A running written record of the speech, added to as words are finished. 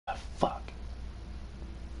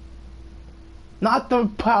Not the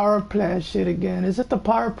power plant shit again. Is it the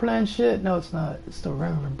power plant shit? No, it's not. It's the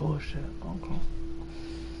regular bullshit. Okay.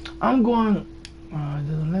 I'm going. It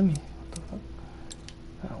doesn't let me. What the fuck?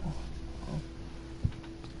 That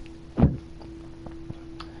one.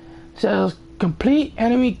 Says complete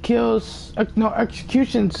enemy kills. No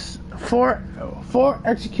executions. Four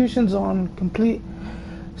executions on complete.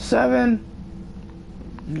 7,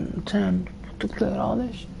 10 to clear all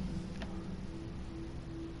this.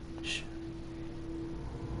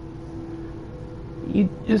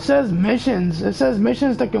 It says missions. It says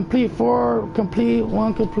missions to complete. 4 complete,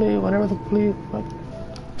 1 complete, whatever the complete. Fuck. It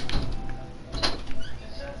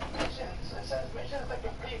says missions to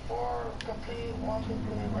complete. 4 complete, 1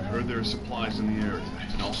 complete. I heard there are supplies in the area,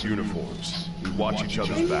 and also uniforms. We watch each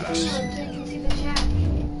other's backs.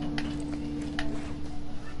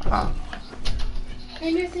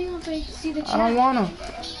 Turn your thing on so you can see the chat. I don't wanna.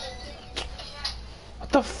 What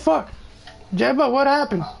the fuck? Jeba, what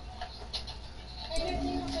happened?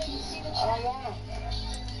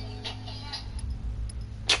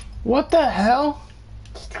 What the hell?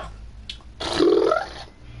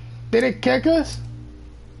 Did it kick us?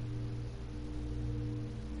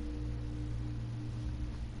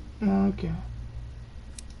 Okay.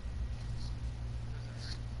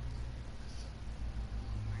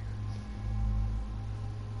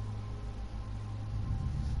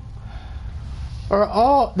 Or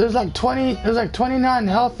all there's like 29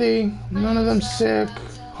 healthy, none of them sick,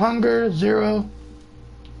 hunger 0.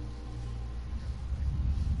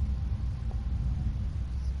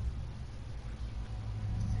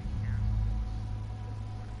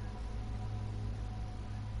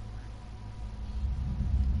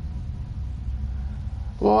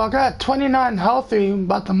 Well, I got 29 healthy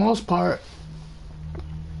about the most part.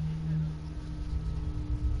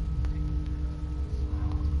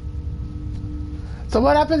 So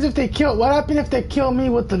what happens if they kill? What happens if they kill me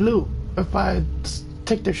with the loot? If I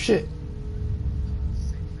take their shit?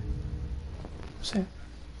 See?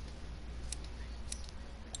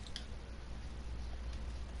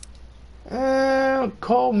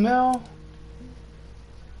 Coal mill.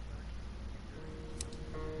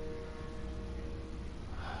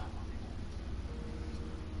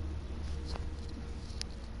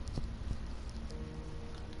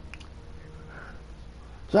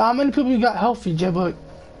 So how many people you got healthy, Jebba?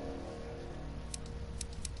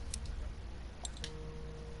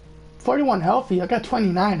 41 healthy. I got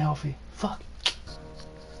 29 healthy. Fuck.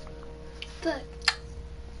 But,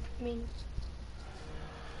 I mean.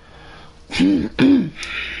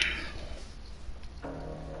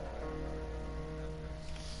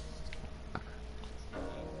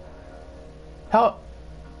 How?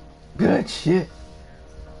 Good shit.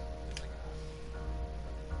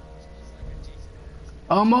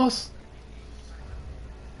 Almost?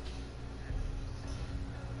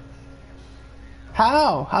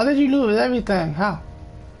 How? How did you lose everything? How?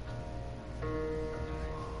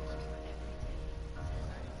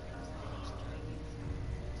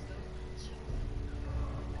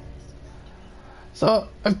 So,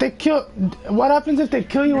 if they kill... What happens if they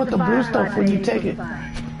kill you with the blue stuff when you take it?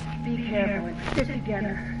 Be careful and stick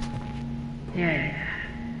together. Yeah.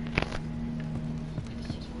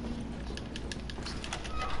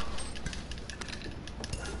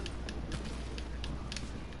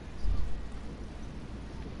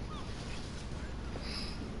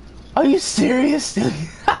 Are you serious? No,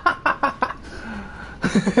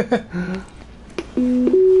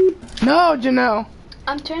 Janelle.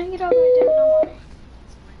 I'm turning it all the way down, don't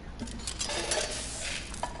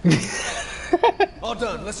worry. All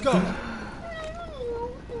done, let's go.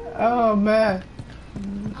 Oh, man. I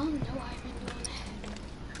don't know why I've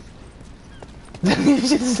been doing that. You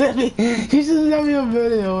should send me a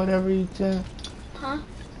video whenever you can. Huh?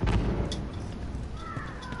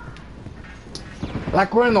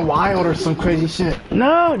 Like we're in the wild or some crazy shit.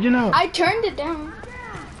 No, you know. I turned it down.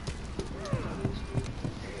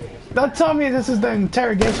 Don't tell me this is the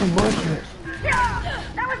interrogation bullshit.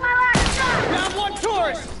 That was my last shot! Down one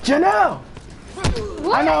tourist! Janelle!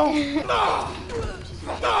 What? I know.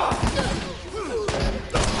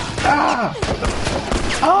 Ah!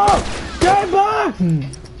 Oh! Jebba!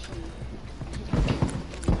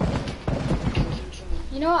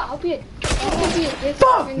 You know what? I'll be a dick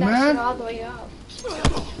Fuck, turn that man. shit all the way up.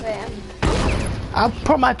 Wait, I'll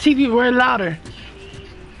put my TV way louder.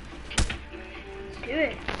 do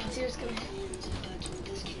it. See what's gonna happen.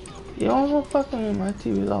 You don't fucking my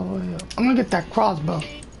TV's all the way up. I'm gonna get that crossbow.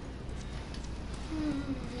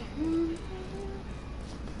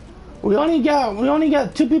 We only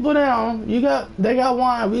got 2 people down. They got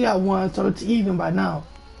 1, we got 1, so it's even by now.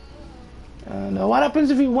 And what happens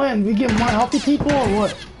if we win? We get more healthy people or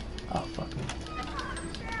what? Oh, fuck me.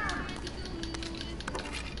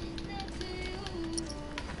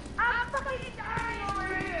 I'm fucking dying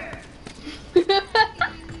over here.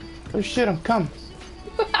 Oh shit, I'm coming.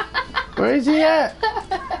 Where is he at?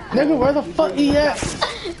 Nigga, where the fuck he at?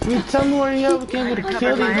 You tell me where he at, we can't get a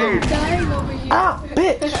kill these niggas. Dying over here. Ah,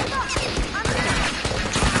 bitch!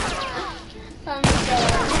 I'm sorry.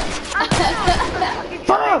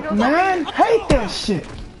 Fuck, man! Hate that shit!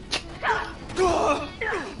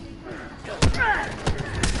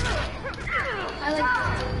 I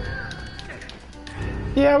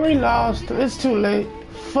like Yeah, we lost. It's too late.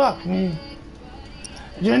 Fuck me.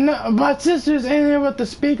 You're not, my sister's in here with the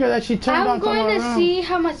speaker that she turned on I'm to my going to room. see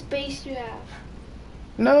how much space you have.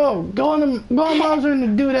 No, go on mom's room to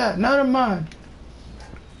do that, not in mine.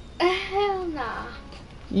 Hell nah.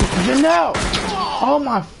 Janelle! Oh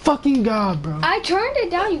my fucking god, bro. I turned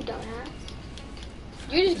it down, you dumbass.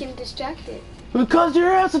 You're just getting distracted. Because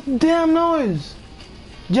your ass is a damn noise.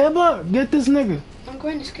 Jebba, get this nigga. I'm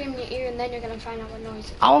going to scream in your ear and then you're going to find out what noise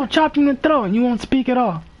it is. I'll chop you in the throat and you won't speak at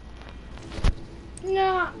all.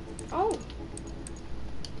 No. Oh.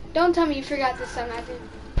 Don't tell me you forgot this song. I did.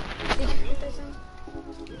 Did you forget this song?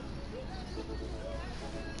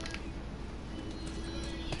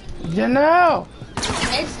 Janelle!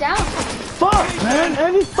 It's down. Fuck, man.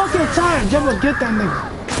 Every fucking time. Jebba, get that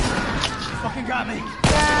nigga. Fucking got me.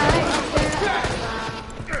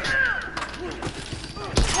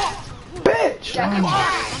 Bitch!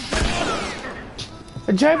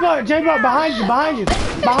 J-Bar, behind you.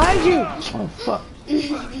 Behind you! Oh, fuck.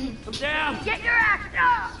 I'm down. Get your ass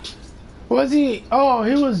up! Was he? Oh,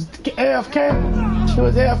 he was AFK? He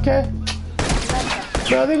was AFK?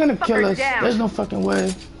 Bro, they're gonna kill us. There's no fucking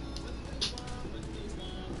way.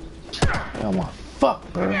 Oh my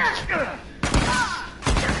fuck, bro.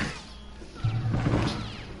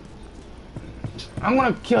 I'm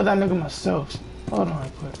gonna kill that nigga myself. Hold on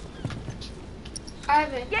real quick.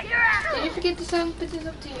 Ivan, Get your ass up! did you forget the song? Put this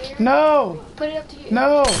up to your ear. No! Put it up to your ear.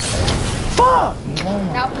 No! Fuck! Oh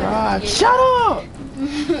my Now put it god. up to your Shut up!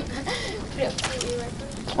 Put it up to your ear right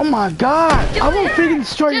there. Oh my god! I will freaking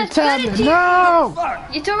destroy your Just put it tablet. to your- No!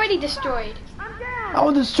 It's already destroyed. I'm down! I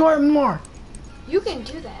will destroy it more. You can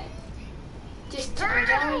do that. Just I'm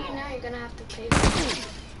telling you now, you're gonna have to pay for it.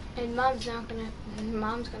 And mom's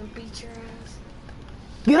gonna beat your ass.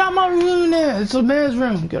 Get out my room then. It's a man's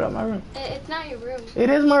room. Get out my room. It's not your room. It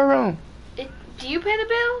is my room. Do you pay the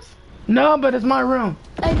bills? No, but it's my room.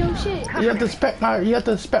 I know shit. You have to spec my room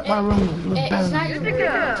with It's not bands. your room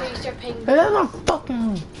until you start paying It bills. is my fucking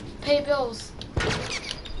room. Pay bills.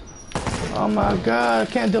 Oh my god,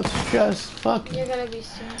 I can't deal with stress. Fuck you. You're gonna be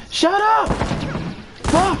stressed. Shut up!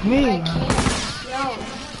 Fuck me, I man. can't. No.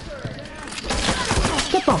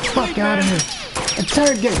 Get the fuck out of here.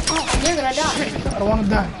 Interrogate. You're gonna die. I don't wanna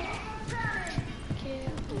die.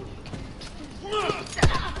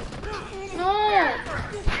 No.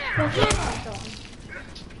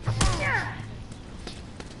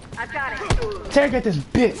 I got it. Interrogate this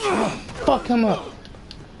bitch. Fuck him up.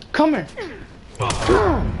 Come here.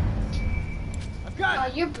 Oh,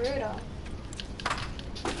 you're brutal.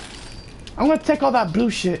 I'm gonna take all that blue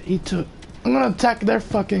shit he took. I'm gonna attack their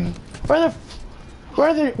fucking. Where's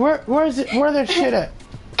their shit at?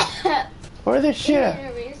 Where their shit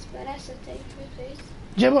at?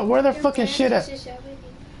 Jimbo, where their fucking shit at?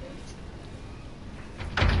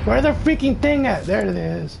 Where their freaking thing at? There it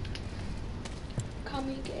is. Call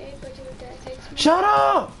me gay, but your dad takes me. Shut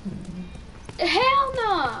up! Hell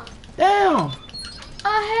no! Damn!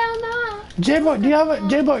 Hell no! J-Boy,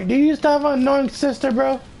 do you used to have an annoying sister,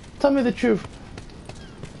 bro? Tell me the truth.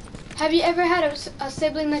 Have you ever had a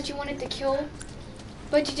sibling that you wanted to kill,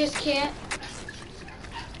 but you just can't?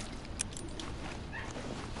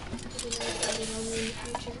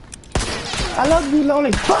 I love to be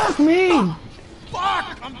lonely. Fuck me!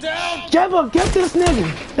 Fuck! I'm down! J-Boy, get this nigga!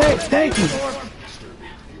 Hey, thank you.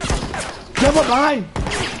 J-Boy, behind!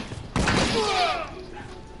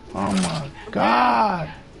 Oh my god.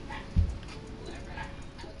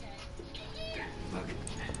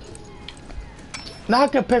 Now I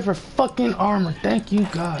can pay for fucking armor. Thank you,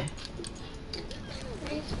 God.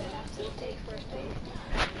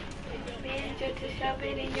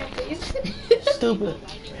 Stupid.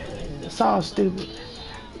 It's all stupid.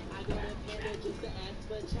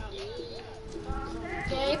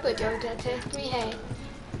 Okay, but don't test me, hey.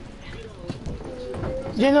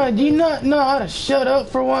 You know, do you not know how to shut up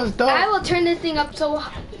for once, dog? I will turn this thing up so.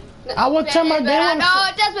 I will turn my damn. No,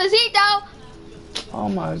 Despacito. Oh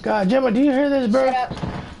my God, Jimbo, do you hear this, bro? Shut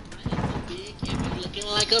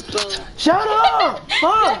up. Shut up!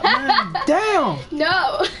 Fuck, man. Damn. down.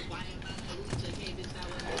 No.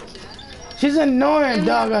 She's annoying,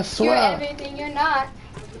 dog, I You're swear. everything you're not.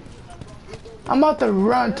 I'm about to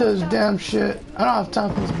run to this damn shit. I don't have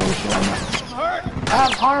time for this bullshit right now. I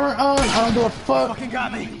have armor on, I don't do a fuck. Fucking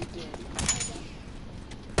got me.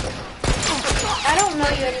 I don't know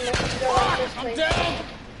you anymore because you don't like this place.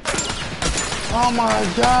 Oh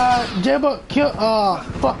my god. Jibba, kill. Oh,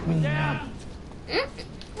 fuck me.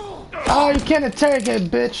 Oh, you can't interrogate,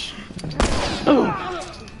 bitch. Ooh. I'm gonna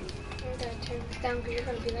turn this down because you're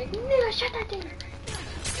gonna be like, no, shut that thing.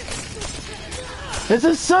 This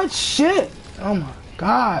is such shit. Oh my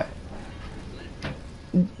god.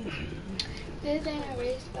 This ain't a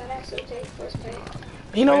race, but I still take first place.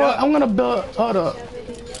 You know what? I'm gonna build. Hold up. Shove it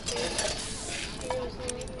in your face.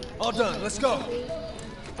 All done. Let's go.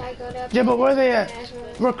 I got up Yeah, but where they at? and asked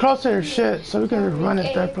We're closer to shit, so we can just run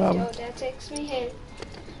it. That problem. Yo, that takes me in.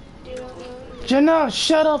 Do you want me? Janelle,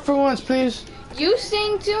 shut up for once, please. You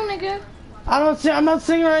sing too, nigga. I don't sing. I'm not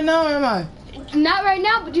singing right now, am I? Not right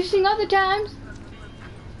now, but you sing other times.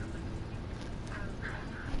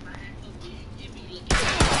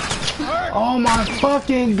 Oh my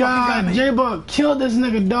fucking god. J-Buck, kill this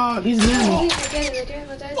nigga, dog. He's near me.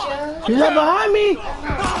 He's right behind me.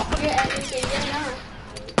 You're everything you're not.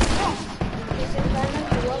 He said, "Find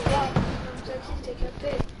out you walk out." So just take your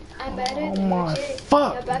pick. I'm better Oh than my your chick.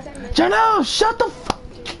 fuck. You're better than Janelle, shut the fuck.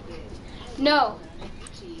 No.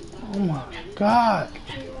 Oh my god.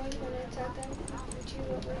 You want to tell them what you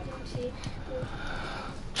want to see.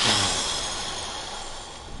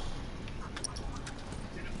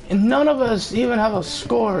 And none of us even have a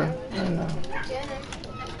score. Right now. Jenna.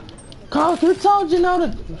 Carl, you told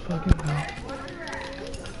Janelle to fucking hell.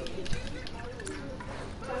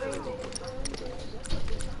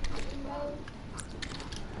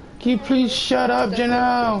 Can you please shut up,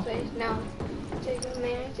 Janelle? No. Take a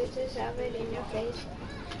man just to shove it in your face.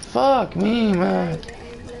 Fuck me, man.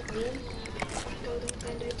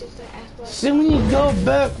 See, when you go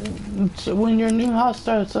back, when your new house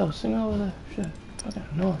starts up, sing over there. Shit. Fucking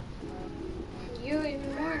annoying. You're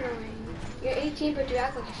even more annoying. You're 18, but you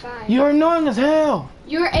act like you're 5. You're annoying as hell.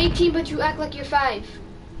 You're 18, but you act like you're 5.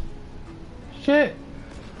 Shit.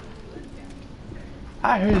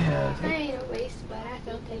 I heard that. I ain't a waste, but I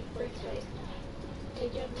still take first place.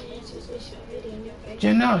 Take your man just to shove it in your face.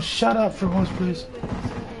 Janelle, shut up for once, please.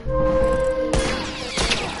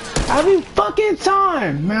 Every fucking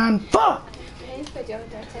time, man. Fuck.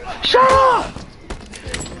 Shut up.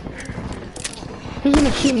 He's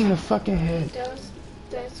gonna shoot me in the fucking head.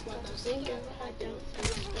 That's what I'm thinking. I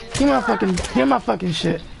don't. Give my fucking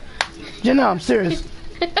shit. Janelle, I'm serious.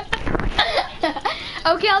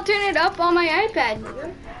 Okay, I'll turn it up on my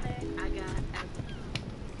iPad.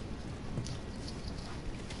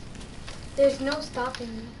 There's no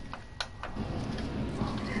stopping me.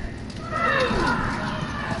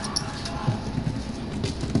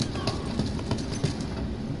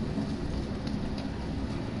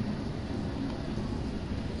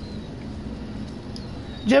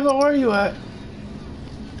 Jibba, where are you at?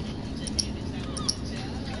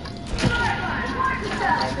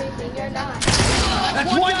 Everything you're not.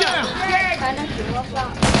 That's one down. Kind of you a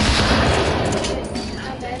flop.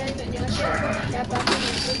 I'm better than your shit. That bucket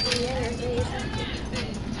is 50 years.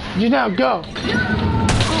 Janelle, go.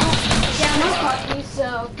 Yeah, no coffee,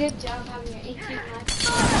 so good job having your 18 life.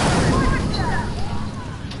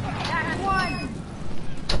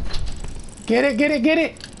 Get it, get it, get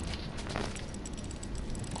it.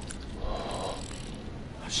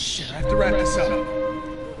 Shit, I have to wrap this up.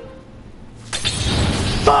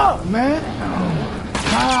 Fuck, man. Oh,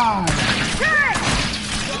 God.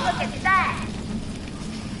 Look at that!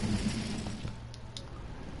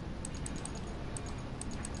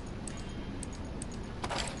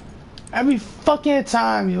 Every fucking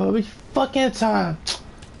time, yo. Every fucking time.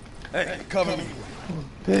 Hey, cover me.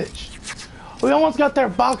 Bitch. We almost got their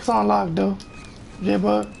box unlocked, though.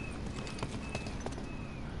 J-Bug.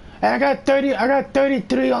 And I got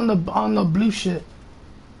 33 on the blue shit.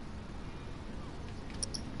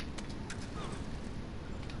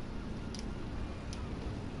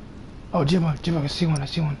 Oh, J-Bug, I see one, I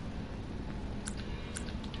see one.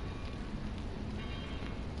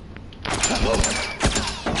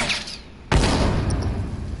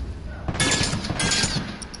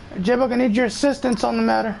 J-Bug, I need your assistance on the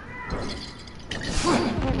matter.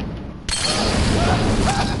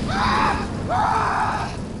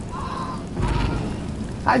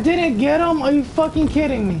 I didn't get him? Are you fucking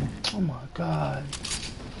kidding me? Oh my god.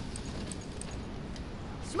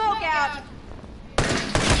 Smoke out!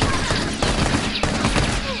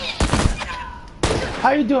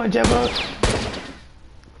 How you doing, J-Bug?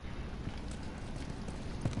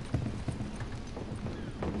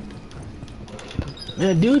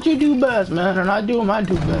 Yeah, do what you do best, man, and I do what I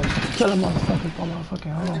do best. Kill a motherfucker for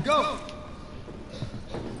motherfucking home. Go.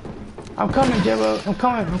 I'm coming, Jibbo. I'm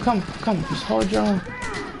coming. Just hold your own.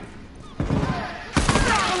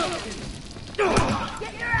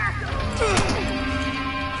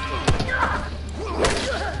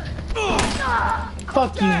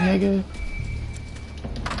 Fuck you, nigga.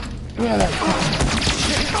 Give me that.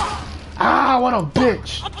 Ah, what a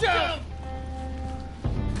bitch.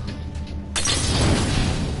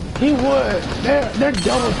 He would. They're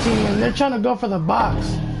double teaming. They're trying to go for the box.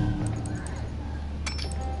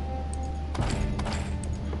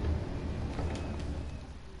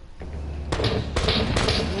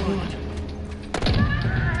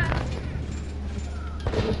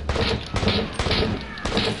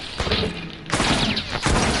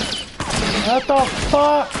 What the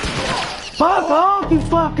fuck? Fuck off, you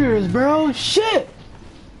fuckers, bro. Shit.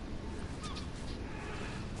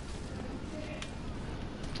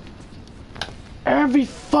 Every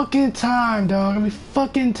fucking time, dog. Every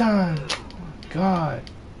fucking time. Oh my God.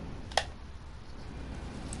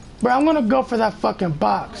 Bro, I'm gonna go for that fucking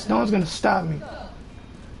box. No one's gonna stop me.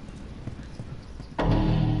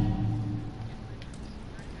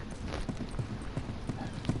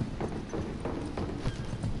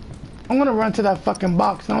 I'm gonna run to that fucking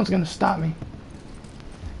box. No one's gonna stop me.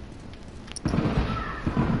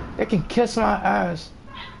 They can kiss my ass.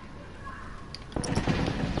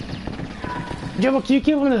 Jibbo, can you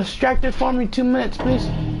keep them distracted for me 2 minutes, please?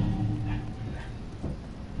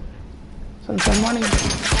 Some money.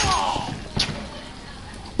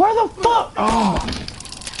 Where the fuck? Oh.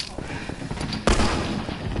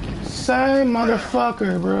 Same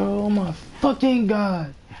motherfucker, bro. Oh my fucking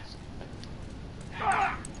God.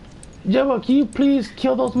 Jibbo, can you please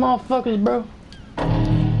kill those motherfuckers, bro?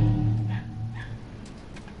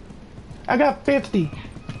 I got 50.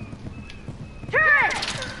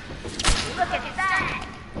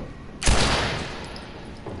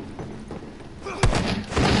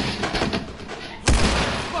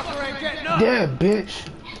 Yeah, bitch.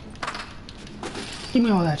 Give me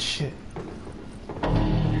all that shit.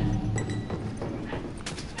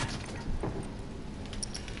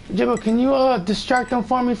 Jibbo, can you distract them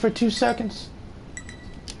for me for 2 seconds?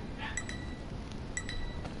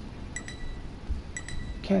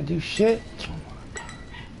 Can't do shit.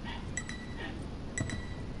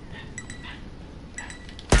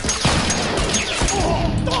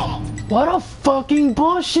 What a fucking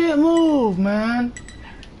bullshit move, man.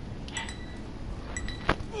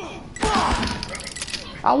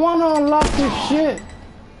 I wanna unlock this shit.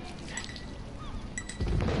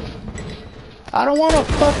 I don't wanna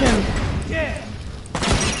fucking... Yeah.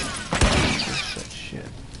 Shit.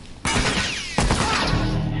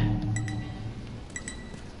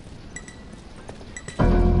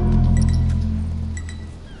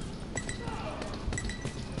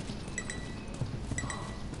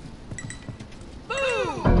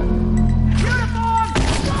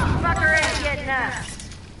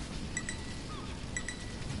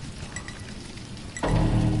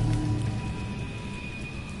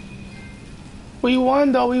 We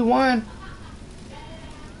won though, we won.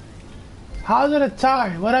 How's it a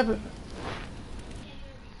tie? What happened?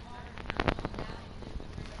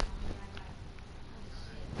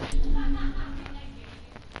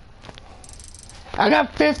 I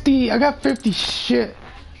got 50 shit.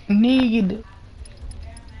 Need.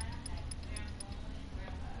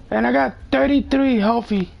 And I got 33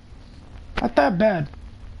 healthy. Not that bad.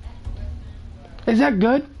 Is that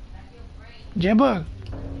good? Jibbo.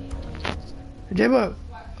 Jibbo,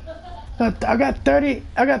 I got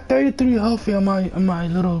 33 healthy on my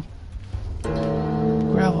little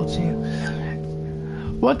gravel team.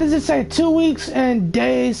 What does it say? 2 weeks and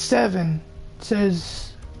day 7. It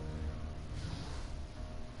says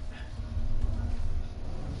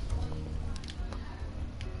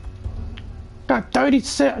I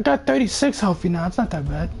got 36 healthy now. It's not that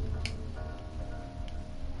bad.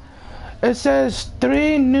 It says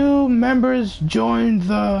 3 new members joined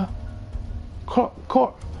the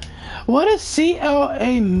What does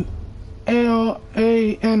CLAN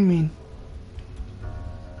mean?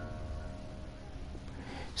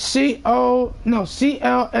 CLAN.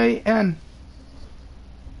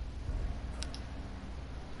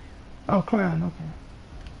 Oh, clan, okay.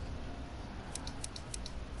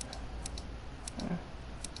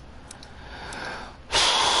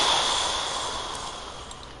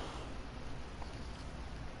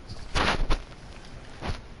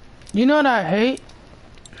 You know what I hate?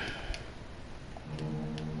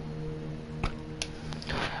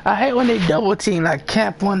 I hate when they double team, like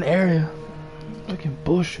camp one area. Fucking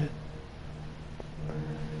bullshit.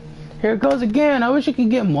 Here it goes again. I wish I could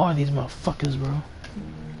get more of these motherfuckers, bro.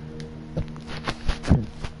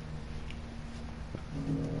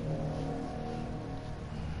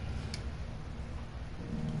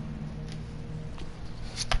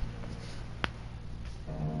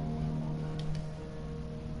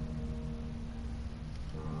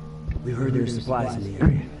 We heard there's supplies in the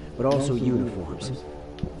area, but also uniforms.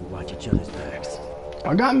 We watch each other's backs.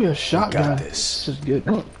 I got me a shotgun. Got this. This is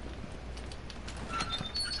good.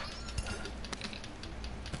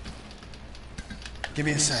 Give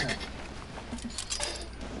me a sec.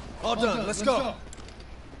 All done, let's go.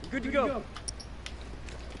 Good to go.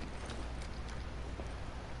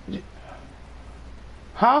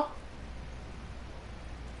 Huh?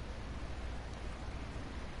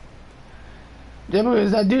 Deborah,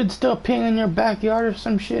 is that dude still peeing in your backyard or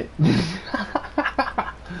some shit?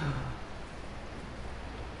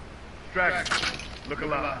 Distraction. Look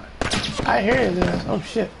alive. I hear this. Oh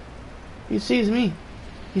shit. He sees me.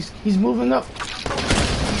 He's moving up.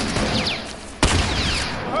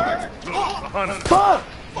 Fuck!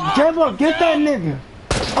 Deborah, get that nigga.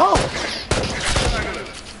 Oh!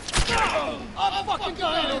 I'm fucking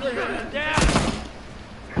dying over here.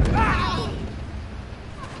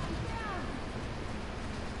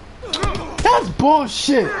 That's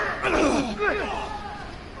bullshit.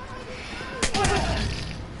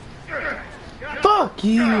 Fuck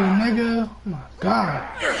you, nigga. Oh my god.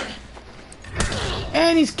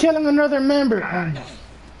 And he's killing another member.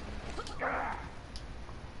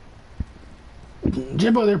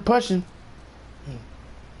 Jibbo, they're pushing.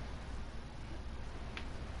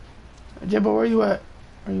 Jibbo, where you at?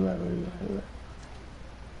 Where you at? Where you at? Where you at?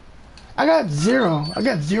 I got zero. I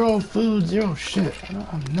got zero food, zero shit. I don't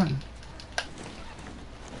have nothing.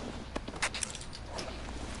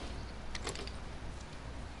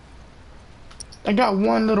 I got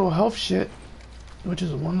one little health shit, which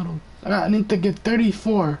is one little. I need to get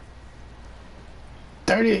 34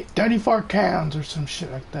 cans or some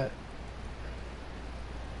shit like that.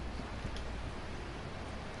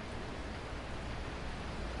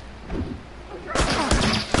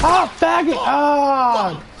 Oh, faggot!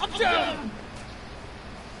 Oh! I'm down.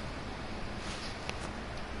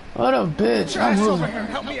 What a bitch! I'm Over moving. here,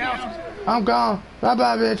 help me out. I'm gone. Bye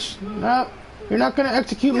bye, bitch. Nope. You're not gonna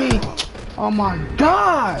execute me. Oh my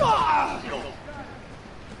god!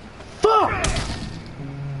 Fuck!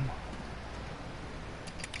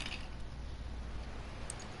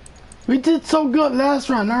 We did so good last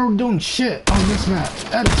round, now we're doing shit on this map.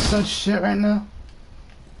 That is such shit right now.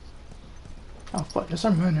 Oh fuck this,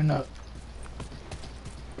 I'm running up.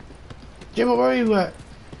 Jimbo, where are you at?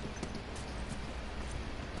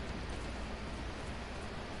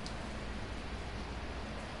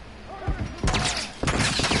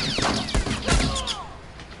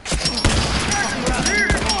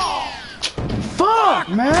 Fuck,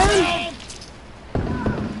 man!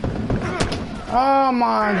 Oh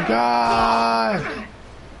my god!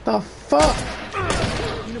 The fuck?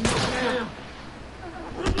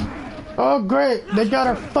 Oh great, they got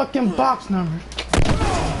our fucking box number.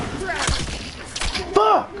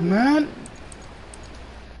 Fuck, man!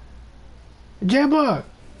 J-Bug!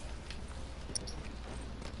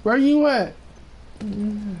 Where you at? Oh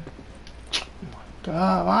my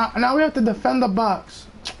god, now we have to defend the box.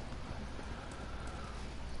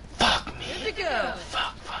 Fuck me.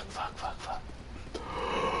 Fuck.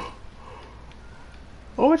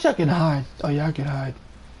 I wish I could hide. Oh yeah, I can hide.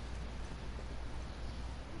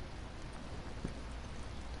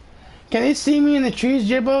 Can they see me in the trees,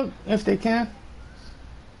 J-Bug? If they can.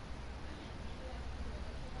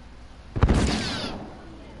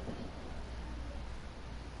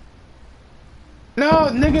 No,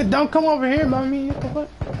 nigga, don't come over here by me. What the fuck?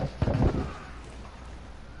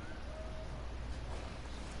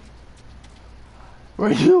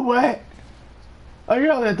 Where you at? Oh,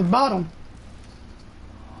 you're all at the bottom.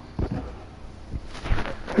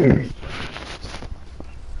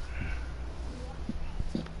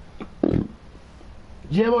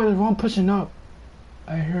 Yeah, boy, there's one pushing up.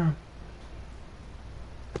 I hear him.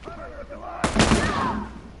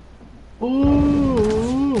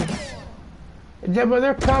 Ooh. Yeah, boy,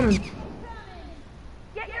 they're coming.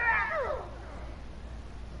 Get your ass!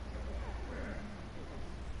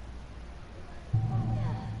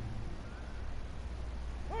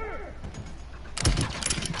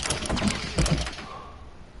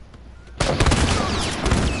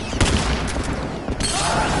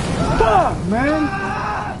 Fuck, man.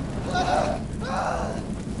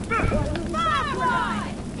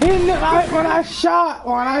 He knew when I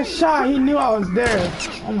shot, he knew I was there.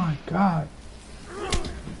 Oh my god.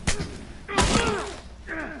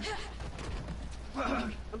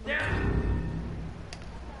 I'm down.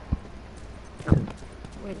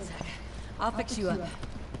 I'll fix you up.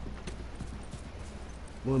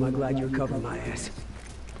 Well, am I glad you're covering my ass.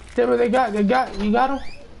 Timber, you got him?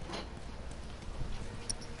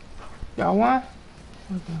 Got one?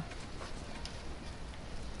 Okay.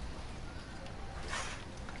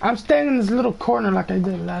 I'm staying in this little corner like I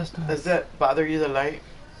did last time. Does that bother you, the light?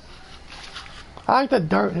 I like the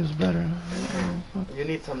darkness better. You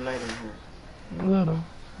need some light in here. A little.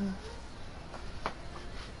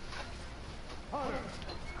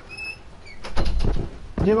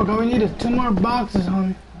 Yeah, but we need 2 more boxes,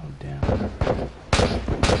 homie. Oh, damn.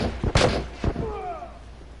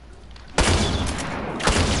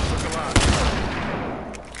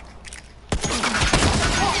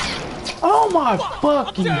 Oh my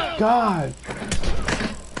fucking god.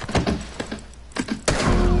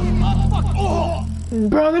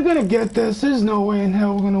 Bro, they're gonna get this. There's no way in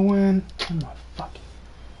hell we're gonna win. Oh my fucking.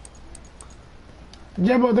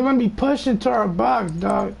 Yeah, but they're gonna be pushing to our box,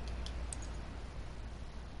 dog.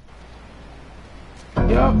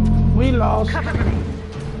 Yup, we lost.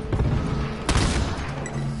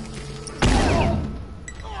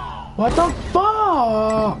 What the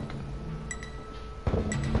fuck?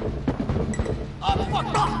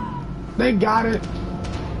 They got it.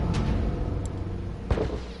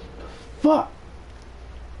 Fuck.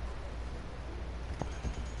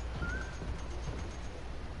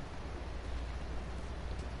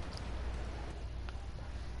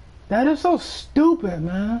 That is so stupid,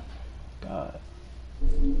 man. God.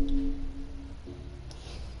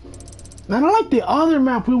 Man, I like the other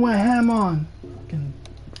map we went ham on. Fucking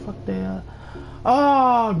fuck that.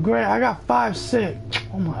 Oh, great. I got 5 sick.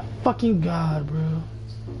 Oh my fucking god, bro.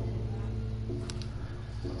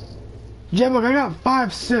 Jebuk, I got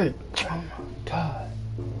 5 sick. Oh my god.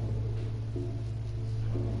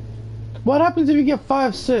 What happens if you get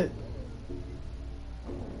 5 sick?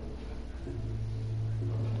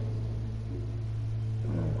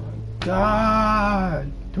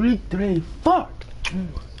 God, 3-3, fuck. Oh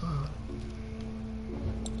my god.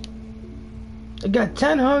 I got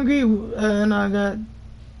 10 hungry and I got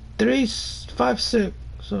 5 sick.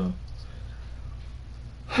 So,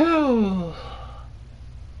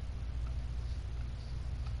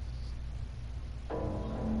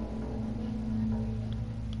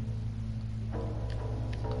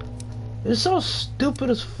 it's so stupid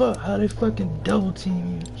as fuck how they fucking double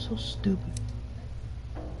team you. So stupid.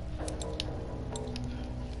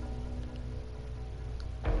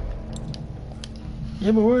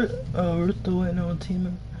 Yeah, but we're still waiting on a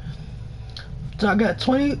team. So I got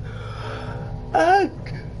 20.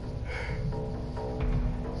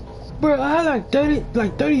 Bro, I had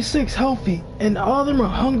like 36 healthy, and all of them are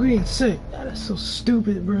hungry and sick. That is so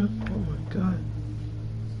stupid, bro. Oh my god.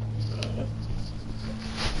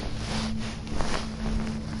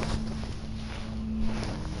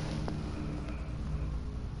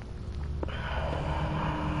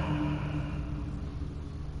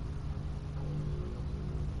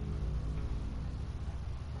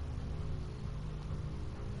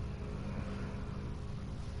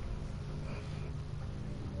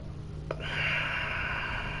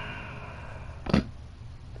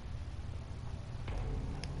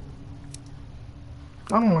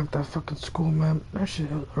 I don't like that fucking school, man. That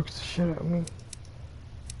shit irks the shit out of me.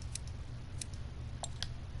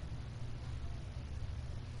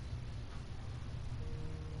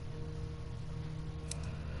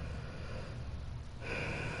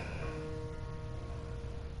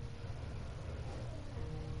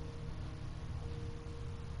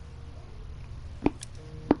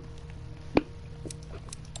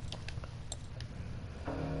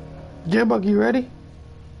 Jebuk, you ready?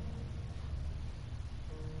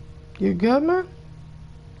 You good, man?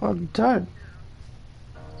 Oh, you tired?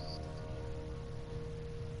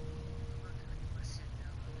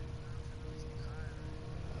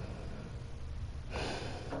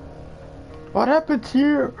 What happened to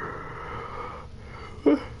your...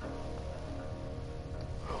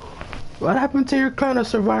 What happened to your clan of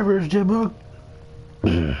survivors, Jebuk?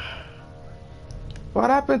 What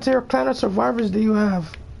happened to your clan of survivors do you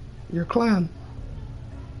have? Your clan?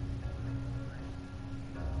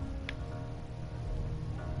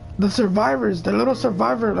 The survivors, the little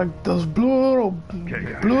survivor, like those blue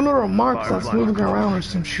little marks that's moving around or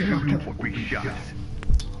some shit.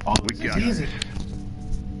 Oh, We got easy.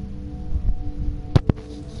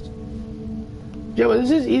 Yeah, but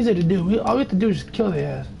this is easy to do. All we have to do is just kill the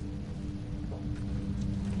ass.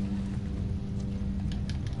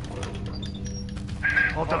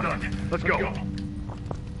 All done. Let's go.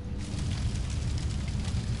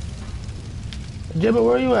 Jibba,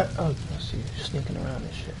 where are you at? Oh, I see you sneaking around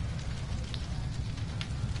and shit.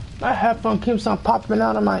 My headphone keeps on popping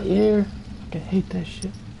out of my ear. fucking hate that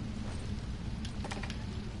shit.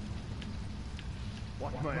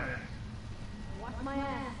 Watch my ass. Watch my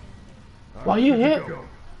ass. Why you hit? Go.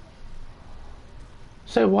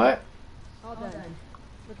 Say what? All done.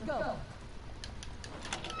 Let's go.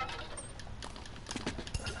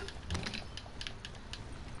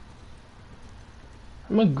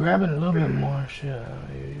 I'm gonna grab it a little bit more. Shit.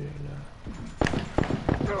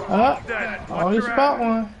 Oh, you spot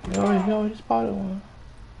one. You already spotted one.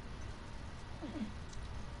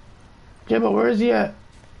 Yeah, but where is he at?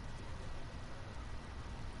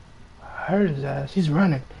 I heard his ass. He's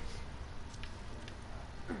running.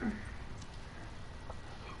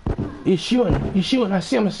 He's shooting. He's shooting. I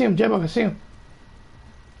see him. J-Bug, I see him.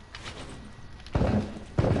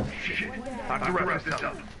 Shit. I have to wrap this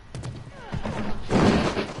up.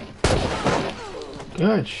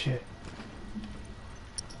 Good shit.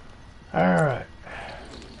 Alright.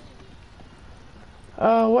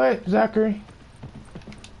 Wait, Zachary.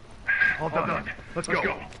 All done. Let's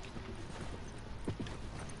go.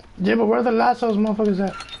 Yeah, but where the last of those motherfuckers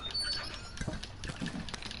at?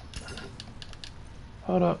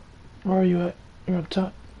 Hold up. Where are you at? You're up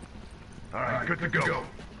top. Alright, good to go.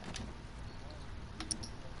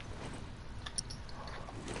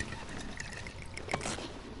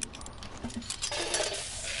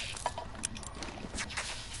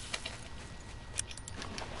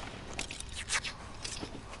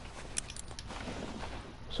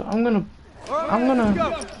 So I'm gonna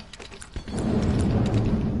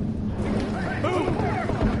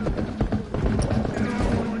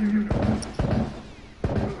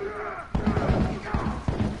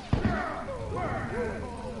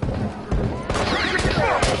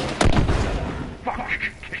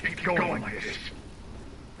Keep going like this.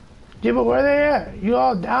 Yeah, but where they at? You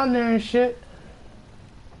all down there and shit.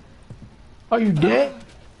 Are you dead?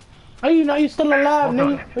 Are you not? You still alive,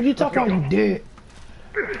 nigga? What you talking about? You dead?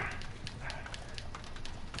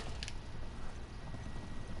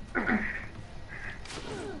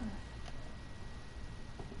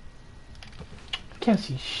 Can't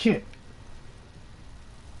see shit.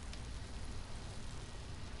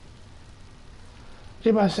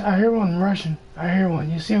 Yeah, but I hear one rushing. I hear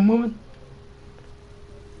one. You see him moving?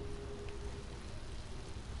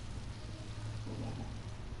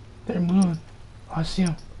 They're moving. I see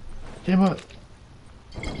him. J-Bug.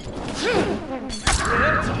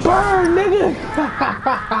 Burn, nigga!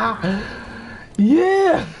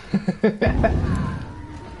 Yeah!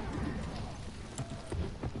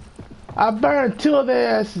 I burned two of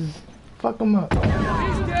their asses. Fuck them up. He's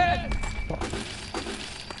dead.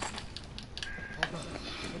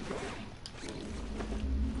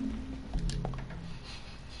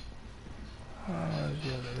 Where's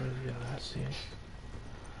the other? I see it.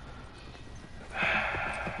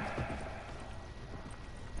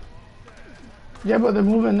 Yeah, but they're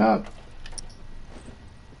moving up.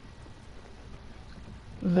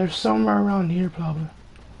 They're somewhere around here, probably.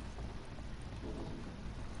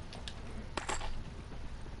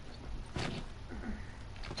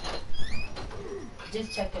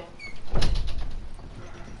 Just checking.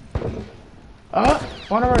 Oh,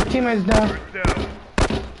 one of our teammates down.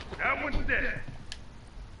 That one's dead.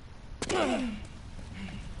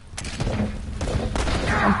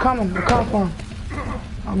 I'm coming for him.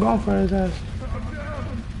 I'm going for his ass.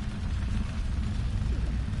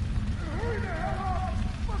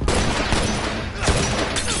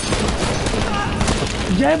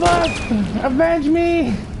 J-Bug, avenge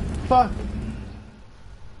me! Fuck.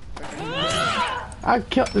 I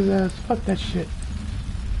killed his ass. Fuck that shit.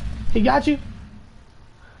 He got you?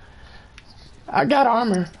 I got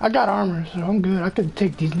armor, so I'm good. I could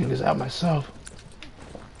take these niggas out myself.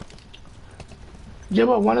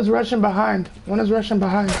 J-Bug, one is rushing behind.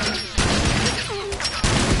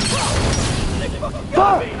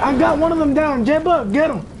 Fuck! I got one of them down. J-Bug,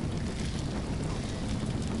 get him.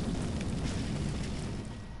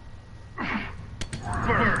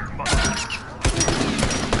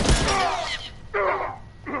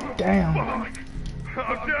 Damn.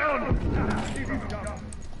 I'm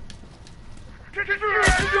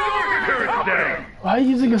down. Why are you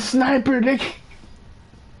using a sniper, Nick?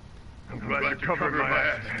 I'm glad you covered my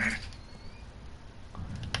ass.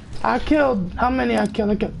 I killed, how many I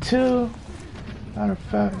killed? I killed 2. Matter of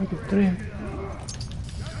fact, I killed 3.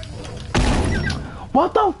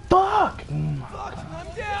 What the fuck? Oh my God.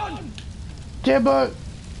 I'm down. J-Bug.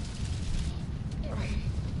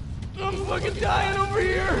 I'm fucking dying over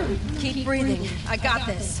here. Keep breathing. I got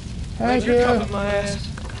this. Thank You're you. covering my ass.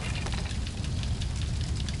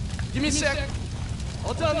 Give me a sec.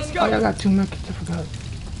 All done. Let's go. Oh, I got 2 medkits, I forgot.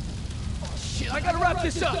 Shit, I gotta wrap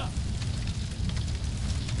this up.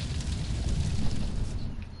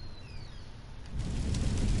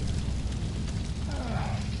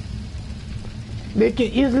 They can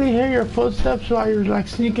easily hear your footsteps while you're like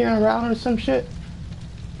sneaking around or some shit.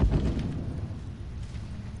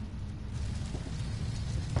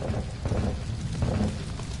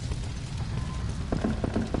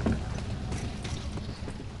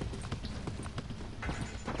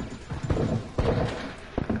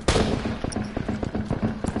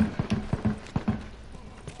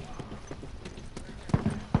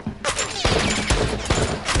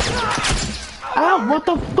 Ow, what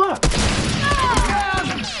the fuck?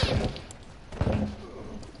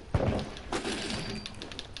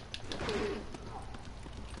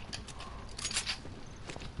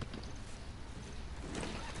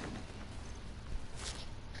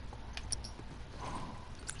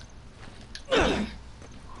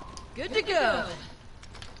 Good to go.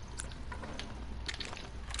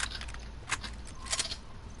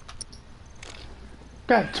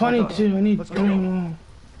 Got 22, I need 3 more.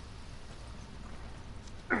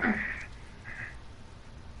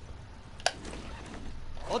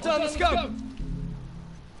 All done, let's go!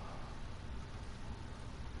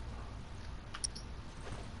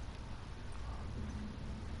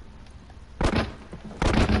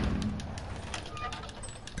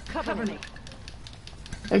 Cover me.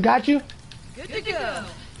 They got you? Good to go.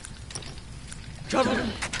 Cover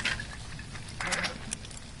me!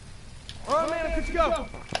 Alright, man, let's go!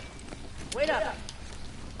 Wait up.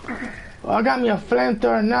 Well, I got me a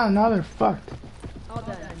flamethrower now, now they're fucked. All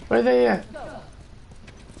done. Where they at?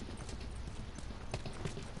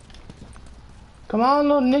 Come on,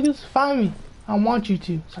 little niggas, find me. I want you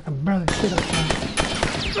to, so I can burn the shit up.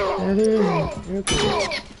 There it is. Here it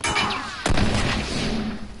goes.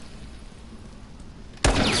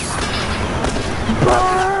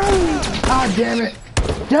 Burn! Ah, damn it.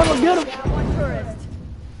 Devil, get him! Got one tourist.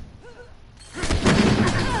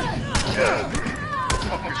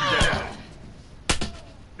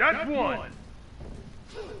 That's one.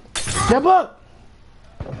 Step up!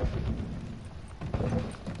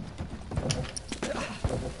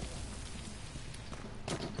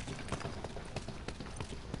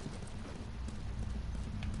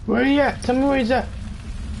 Where he at? Tell me where he's at.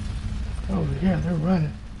 Over here, they're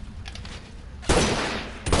running.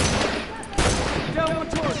 Down one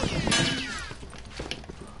tourist!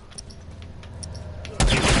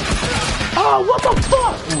 Oh, what the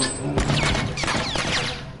fuck?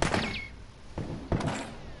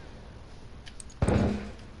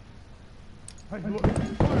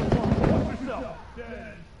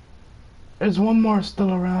 There's one more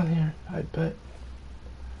still around here, I bet.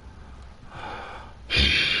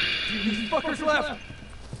 These fuckers left!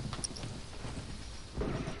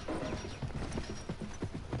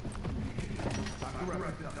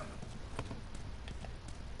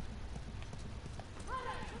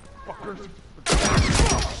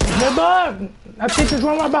 The bug! I think there's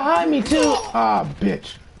one more behind me too. Ah,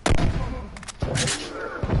 bitch.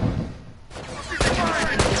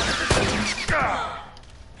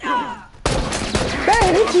 They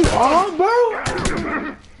hit you all, bro?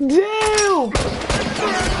 Damn!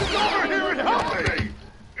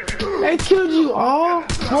 They killed you all?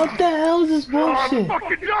 What the hell is this bullshit? I'm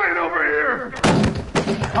fucking dying over here.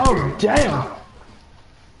 Oh, damn.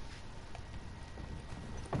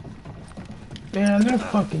 Man, they're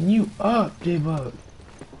fucking you up, J-Bug.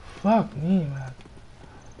 Fuck me, man.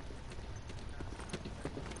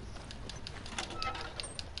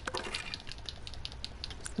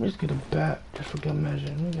 Let me just get a bat, just for good measure.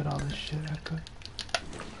 Let me get all this shit I could.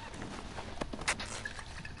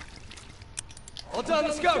 All done,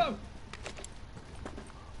 let's go!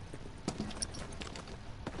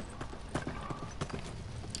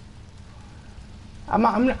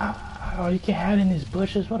 Oh, you can hide in these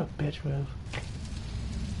bushes? What a bitch move.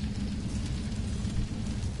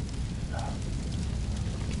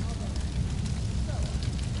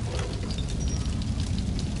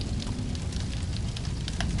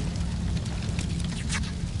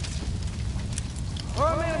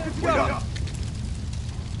 Alright, man, let's go!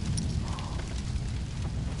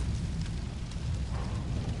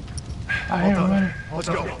 I hear him running. Let's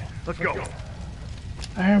go. Let's go.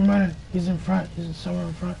 I hear him running. He's in front. He's in somewhere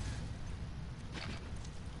in front.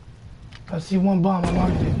 I see one bomb. I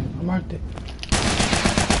marked it. I marked it.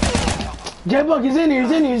 J-Bug, he's in here.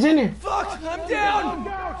 He's in here. He's in here. Fuck! I'm down!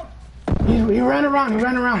 He ran around. He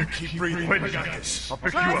ran around. Keep breathing. Wait, we got this. I'll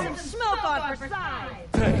pick you Try some up. smoke on for size.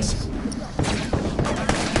 Thanks.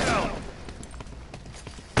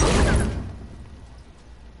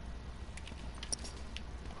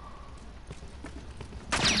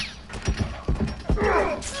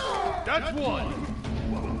 That's one.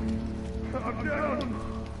 I'm down.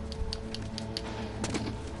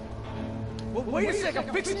 Well, wait a sec, I'm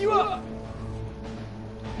fixing you up!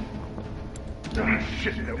 Ah,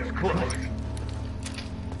 shit, that was close.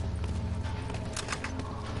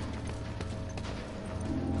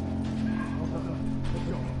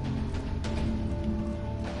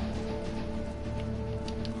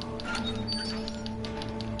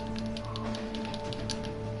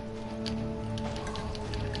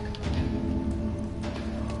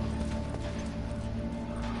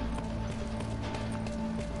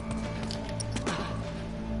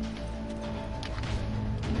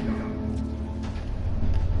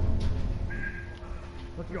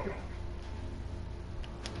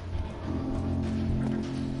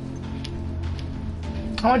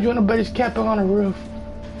 I want you on the base camping on the roof.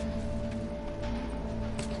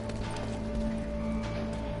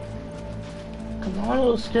 Come on,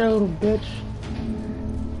 little scared little bitch.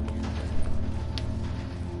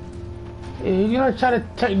 Yeah, he's gonna try to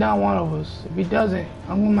take down one of us. If he doesn't,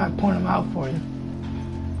 I'm gonna might point him out for you.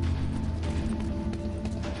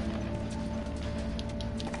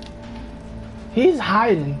 He's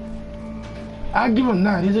hiding. I'll give him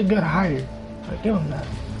that. He's a good hider. I'll give him that.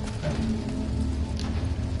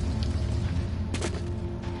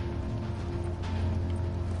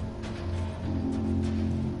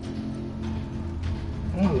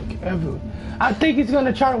 I'm gonna look everywhere. I think he's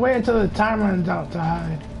gonna try to wait until the time runs out to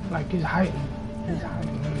hide. Like he's hiding. He's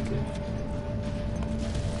hiding really good.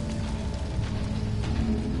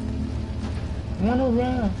 Run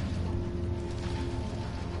around.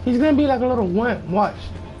 He's gonna be like a little wimp. Watch.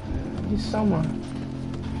 He's somewhere.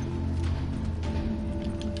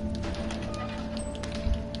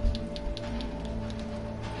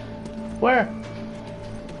 Where?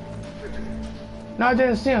 No, I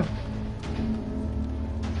didn't see him.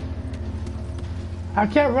 I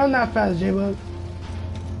can't run that fast, J-Bug.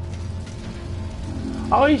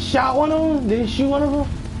 Oh, he shot one of them? Did he shoot one of them?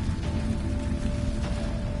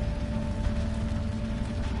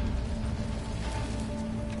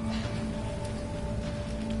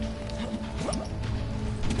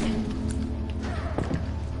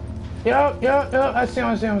 Yo, I see him.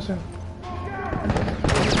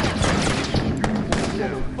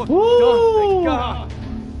 Woo! Thank God.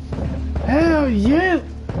 Hell yeah!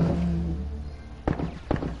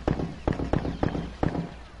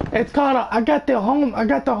 It's called I got the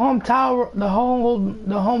hometown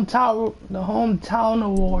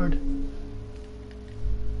award.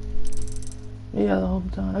 Yeah, the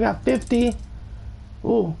hometown. I got 50.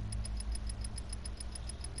 Ooh.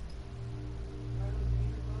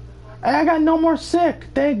 Hey, I got no more sick.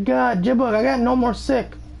 Thank God, Jibbook. I got no more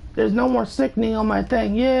sick. There's no more sickening on my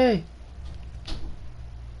thing. Yay.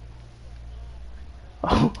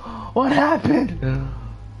 Oh, what happened?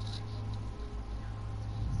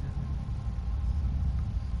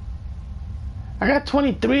 I got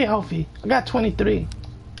 23 healthy. I got 23.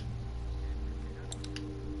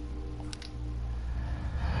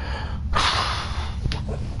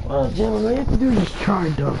 Well, Jim, all you have to do is just try,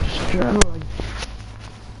 dog. Just try, like,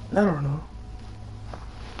 I don't know.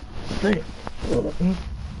 Dang it.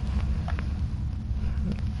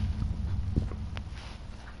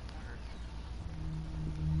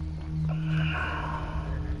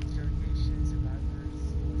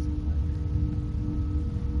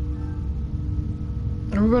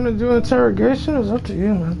 Are we gonna do interrogation? It's up to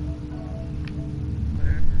you, man.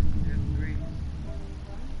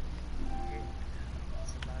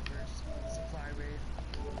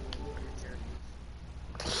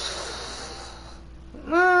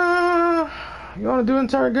 You wanna do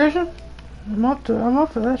interrogation? I'm up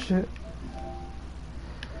for that shit.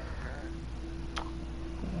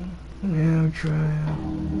 Yeah, we try.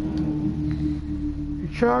 You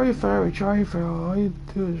try, you fail. All you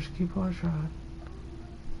do is just keep on trying.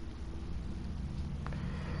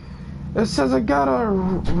 It says I got a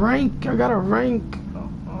rank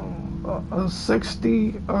of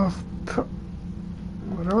 60 of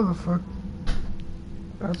whatever the fuck.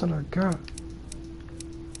 That's what I got.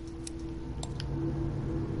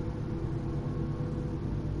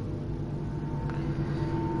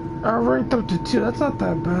 I ranked up to 2. That's not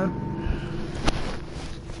that bad.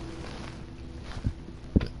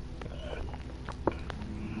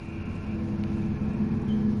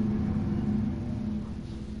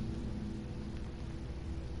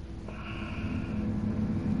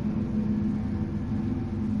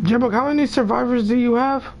 Jibbook, how many survivors do you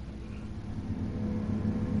have?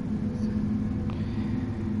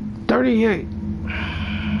 38.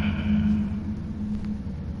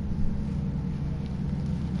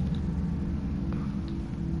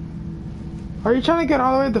 Are you trying to get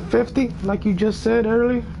all the way to 50, like you just said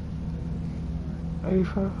earlier?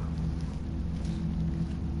 85.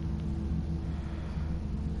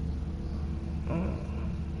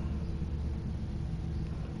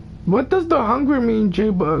 What does the hungry mean,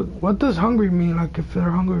 J-Bug? What does hungry mean? Like if they're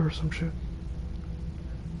hungry or some shit?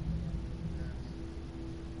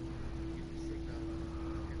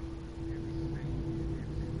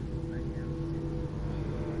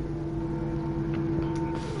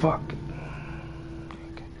 Fuck.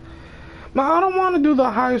 Okay. Man, I don't want to do the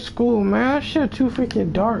high school, man. That shit too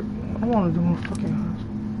freaking dark. I don't want to do no fucking high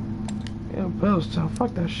school. Yeah, Bellstown.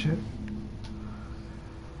 Fuck that shit.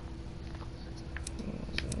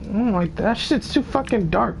 I don't like that. That shit's too fucking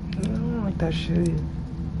dark. I don't like that shit either.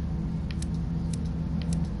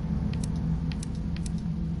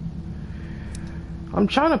 I'm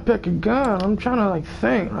trying to pick a gun. I'm trying to like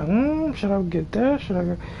think. Like, should I get that? Should I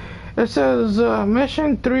get... It says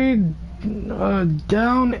mission 3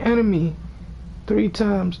 down enemy 3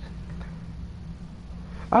 times.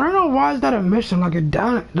 I don't know why is that a mission, like a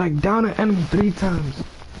down an enemy 3 times.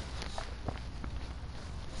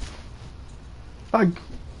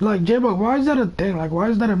 Like J-Bug, why is that a thing? Like why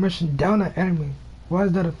is that a mission, down an enemy? Why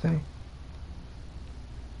is that a thing?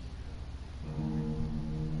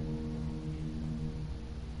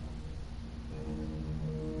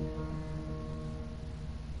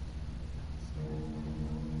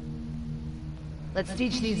 Let's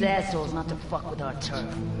teach these assholes not to fuck with our turf.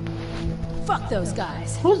 Fuck those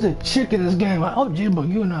guys. Who's the chick in this game? Like, oh, J-Bug,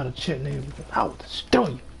 you're not a chick, nigga. I will destroy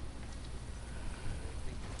you.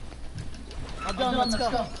 All done, let's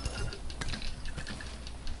go.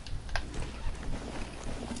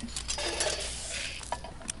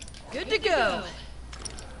 Good to go.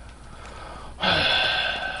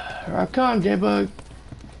 Here I come, J-Bug.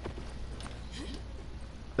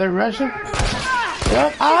 They're rushing?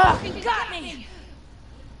 Yep. Ah! You got me.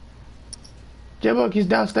 J-Bug, he's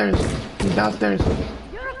downstairs. He's downstairs.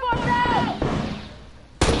 Uniform down.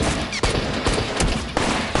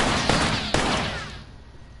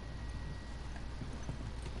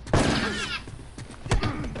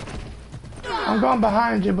 I'm going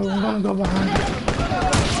behind you, but I'm gonna go behind you.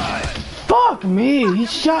 Fuck me! He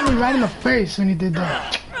shot me right in the face when he did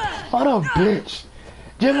that. What a bitch.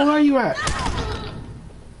 J-Bug, where you at?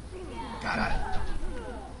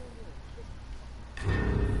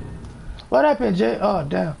 What happened, Jay? Oh,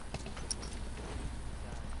 damn.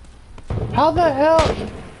 How the hell?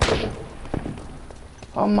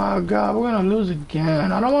 Oh my god, we're gonna lose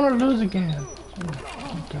again. I don't wanna lose again.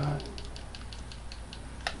 Oh my god.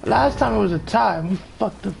 Last time it was a tie. We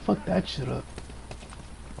fucked that shit up.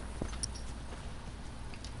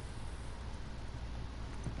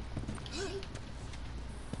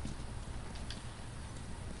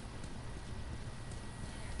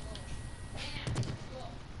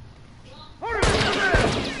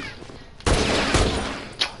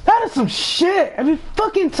 That is some shit every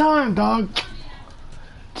fucking time, dog.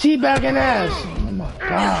 Teabagging ass. Oh my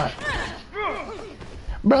god.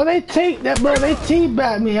 Bro, they take that, bro. They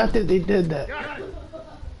teabag me after they did that.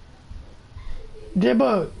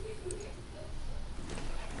 J-Bug.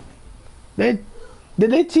 Did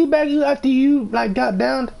they teabag you after you like got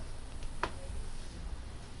downed?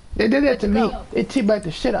 They did that to me. They teabagged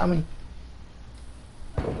the shit out of me.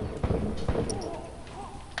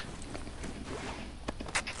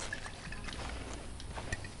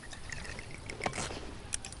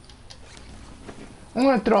 I'm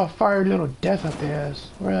gonna throw a fiery little death up their ass.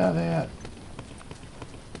 Where are they at?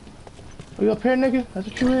 Are you up here, nigga? That's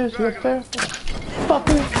what you is? You up there?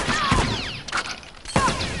 Fucker!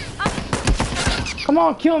 Come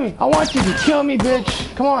on, kill me! I want you to kill me,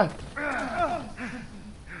 bitch! Come on!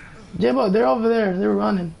 J-Bug, they're over there. They're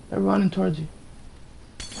running. They're running towards you.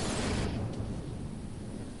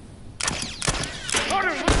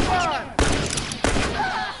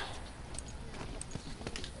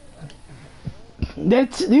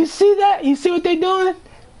 You see that? You see what they doing?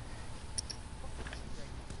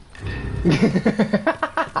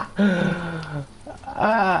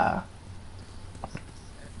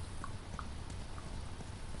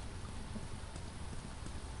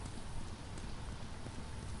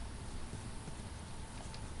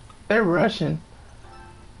 They're rushing.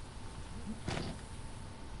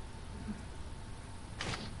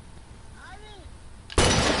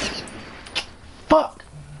 Fuck.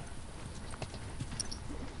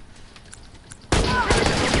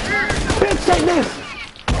 Bitch, take this!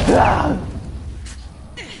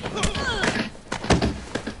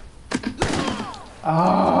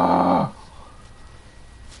 Ah!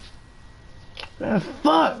 Man,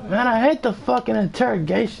 fuck, man, I hate the fucking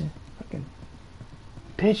interrogation. Fucking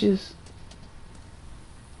bitches.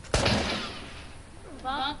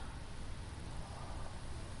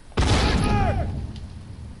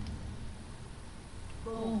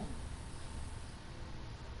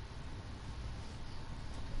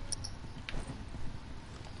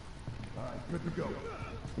 Good to go.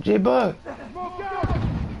 J-Bug.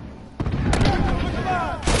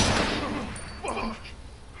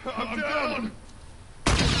 I'm down.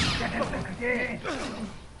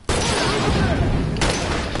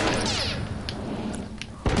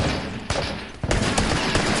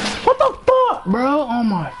 What the fuck, bro?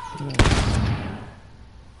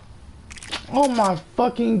 Oh my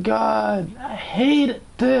fucking god. I hate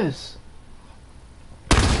this.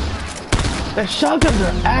 The shotguns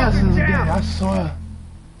are ass in this game, I swear.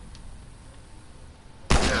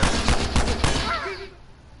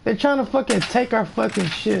 They're trying to fucking take our fucking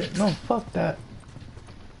shit. No, fuck that.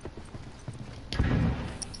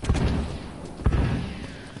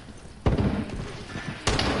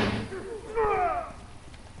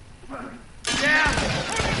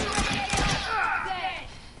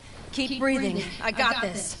 Keep breathing. I got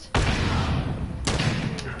this.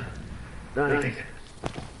 Nice.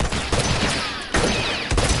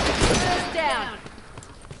 Down.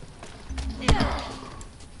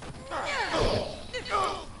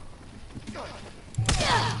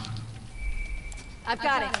 I've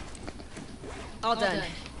got it. All done.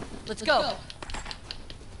 Let's go.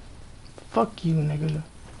 Fuck you, nigga.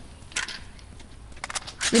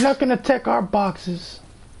 You're not gonna take our boxes.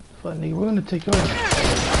 Fuck nigga, we're gonna take yours.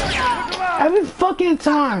 Every fucking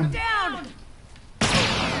time. Down.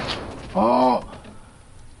 Oh.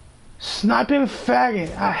 Sniping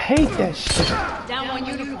faggot. I hate that shit. Down one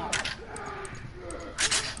uniform.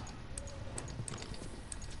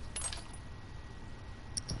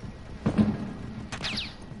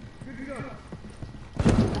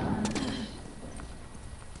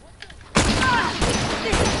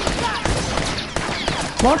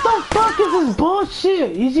 What the fuck is this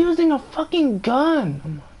bullshit? He's using a fucking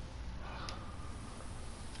gun.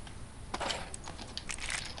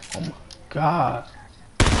 Oh my god.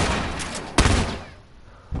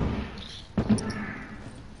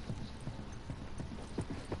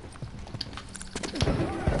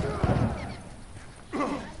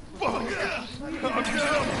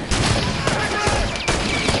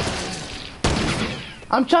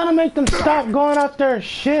 I'm trying to make them stop going after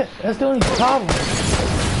shit. That's the only problem.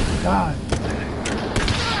 God.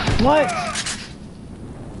 What?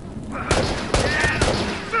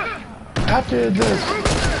 After this.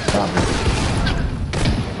 Probably.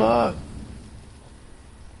 Fuck.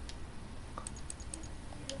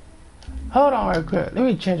 Hold on right quick. Let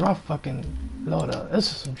me change my fucking loadout.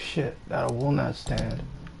 This is some shit that I will not stand.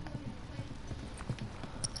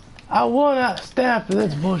 I will not stand for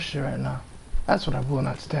this bullshit right now. That's what I will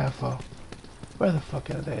not stand for. Where the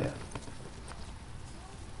fuck are they at?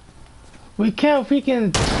 We can't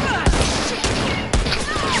freaking...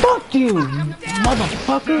 Fuck you,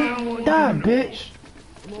 motherfucker! Die, bitch!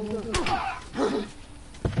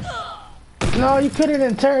 No, you couldn't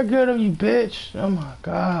interrogate him, you bitch! Oh my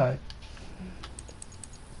god.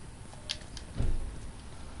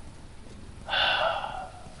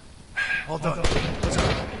 All done. Let's go.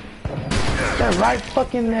 That right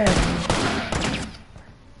fucking there.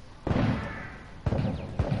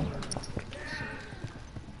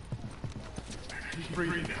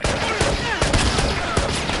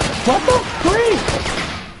 What the freak?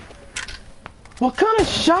 What kind of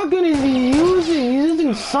shotgun is he using? He's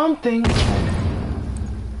using something.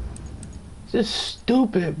 It's just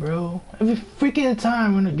stupid, bro. Every freaking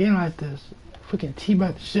time we're in a game like this, freaking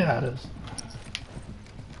teabag the shit out of us.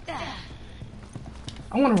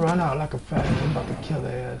 I want to run out like a fat. I'm about to kill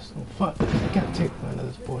their ass. Oh, fuck this. I can't take none of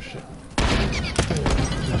this bullshit.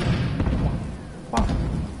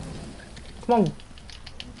 Come on.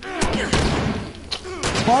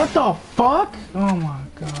 What the fuck? Oh my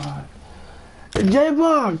god.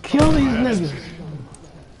 J-Bug, kill these niggas.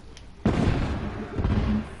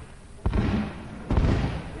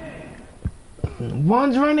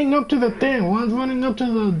 One's running up to the thing. One's running up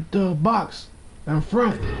to the box in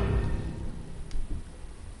front.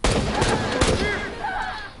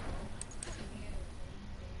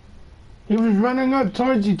 He was running up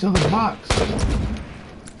towards you to the box.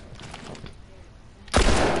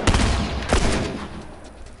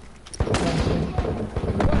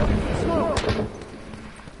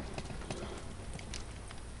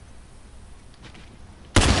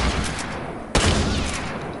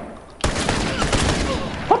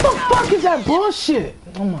 What the fuck is that bullshit?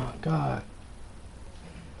 Oh my god.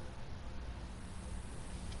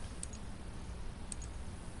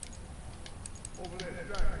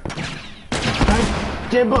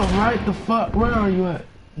 J-Bug, right the fuck, where are you at?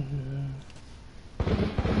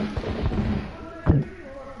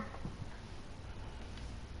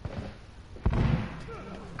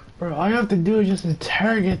 Bro, all you have to do is just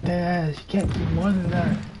interrogate their ass. You can't do more than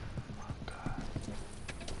that. Oh my god.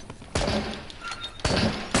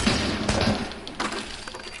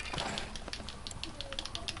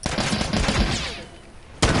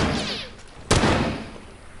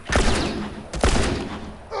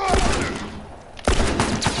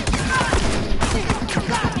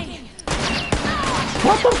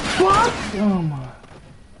 Oh my.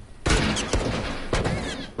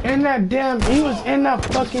 In that damn, he was in that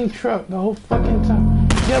fucking truck the whole fucking time.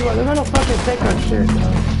 Yeah, but they're gonna fucking take our shit,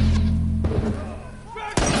 bro.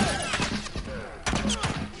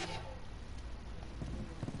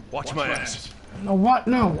 Watch my ass. No, what?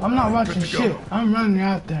 No, I'm not watching shit. I'm running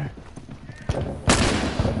out there.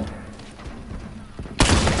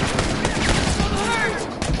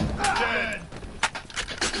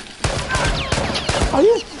 Are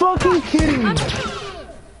you fucking kidding me?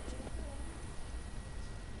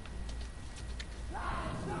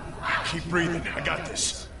 Keep breathing. I got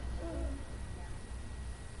this.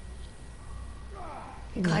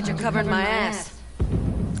 Glad you're covering my ass.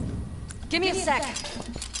 Give me a sec.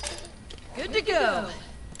 Good to go.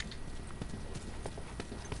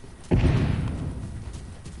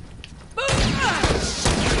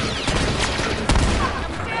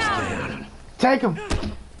 Take him.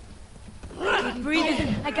 Keep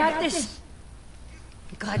breathing. I got this.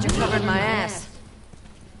 Glad you're covering my ass.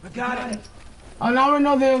 I got it. Oh, now we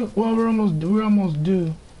know that. Well, we're almost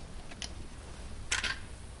due.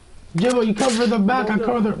 Jibbo, you cover the back. I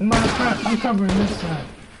cover the. Matter of fact, I'm covering this side.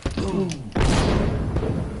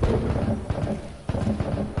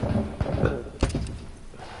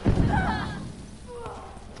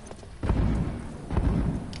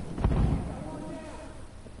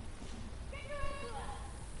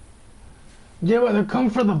 Jibbo, they come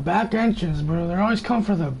for the back entrance, bro. They always come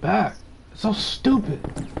for the back. It's so stupid.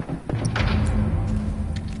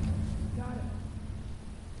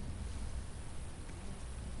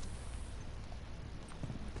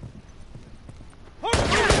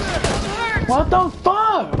 What the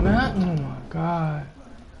fuck, man? Oh my god.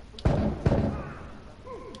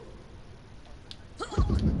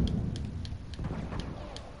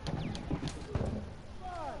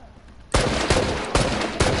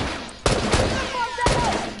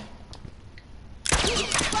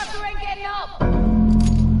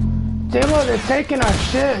 Demo, they're taking our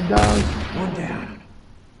shit, dog. One down.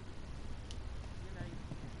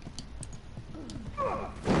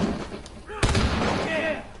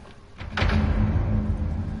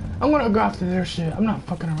 I'm gonna go after their shit. I'm not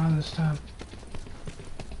fucking around this time.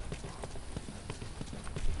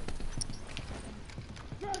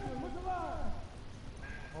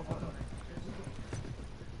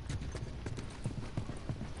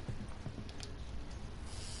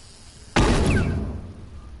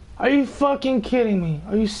 Are you fucking kidding me?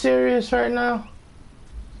 Are you serious right now?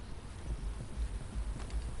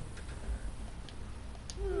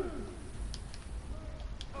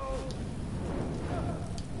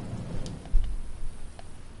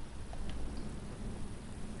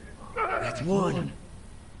 That's one.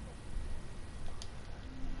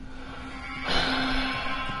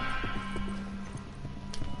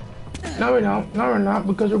 No, we don't. No, we're not,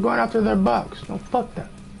 because we're going after their box. No, fuck that.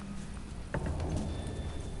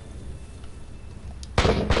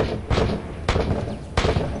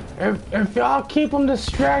 If y'all keep them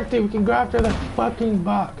distracted, we can go after the fucking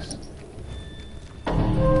box.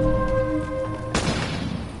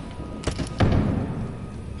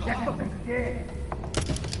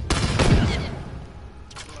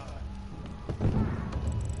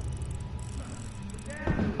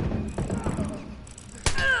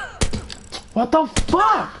 What the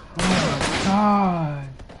fuck? Oh my god.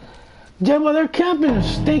 Jabba, they're camping a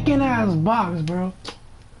stinking ass box, bro.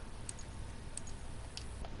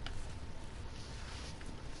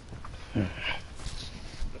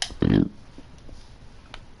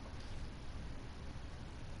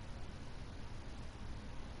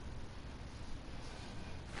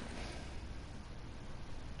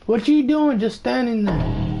 What you doing just standing there?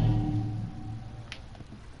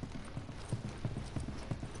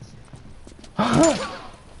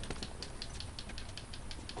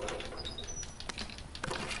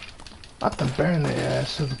 Not to burn the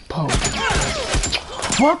ass of the Pope.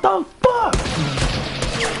 What the fuck?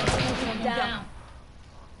 Down.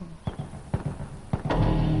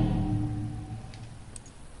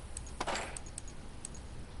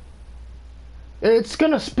 It's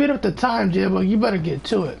gonna speed up the time, Jibbo. You better get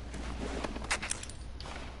to it.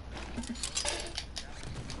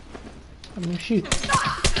 I mean, shoot.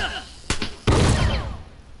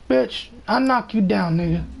 Bitch, I knock you down,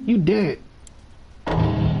 nigga. You dead.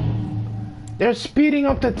 They're speeding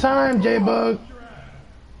up the time, J-Bug.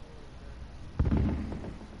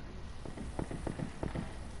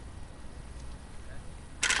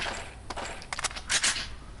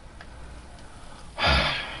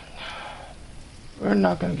 We're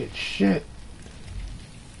not gonna get shit.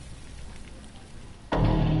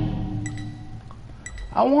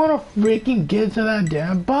 I wanna freaking get to that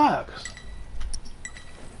damn box.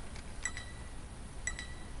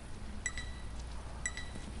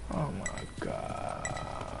 God.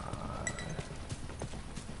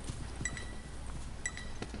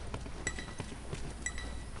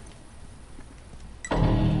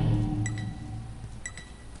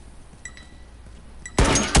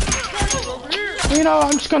 You know,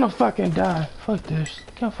 I'm just gonna fucking die. Fuck this.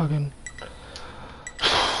 Can't fucking.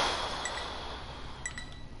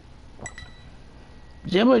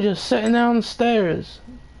 Jibba just sitting down the stairs.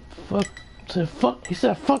 Fuck. Said fuck. He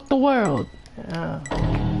said fuck the world. Yeah.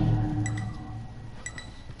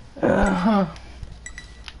 Uh-huh.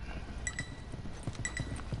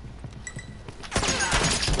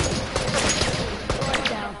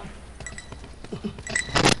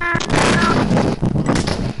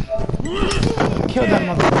 Kill that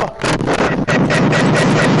motherfucker.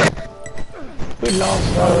 We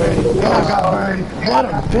lost already. Oh, I got burned. What a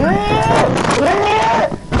bitch!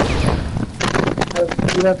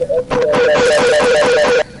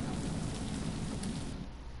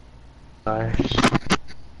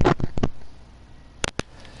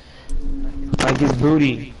 Like his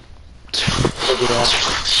booty.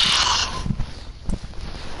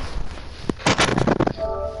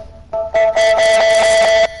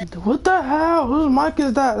 What the hell? Whose mic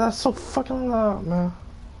is that? That's so fucking loud, man.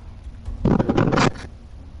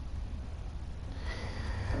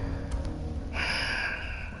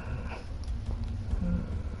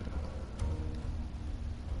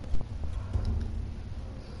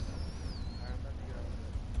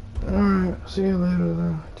 Alright, see you later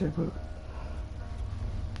then.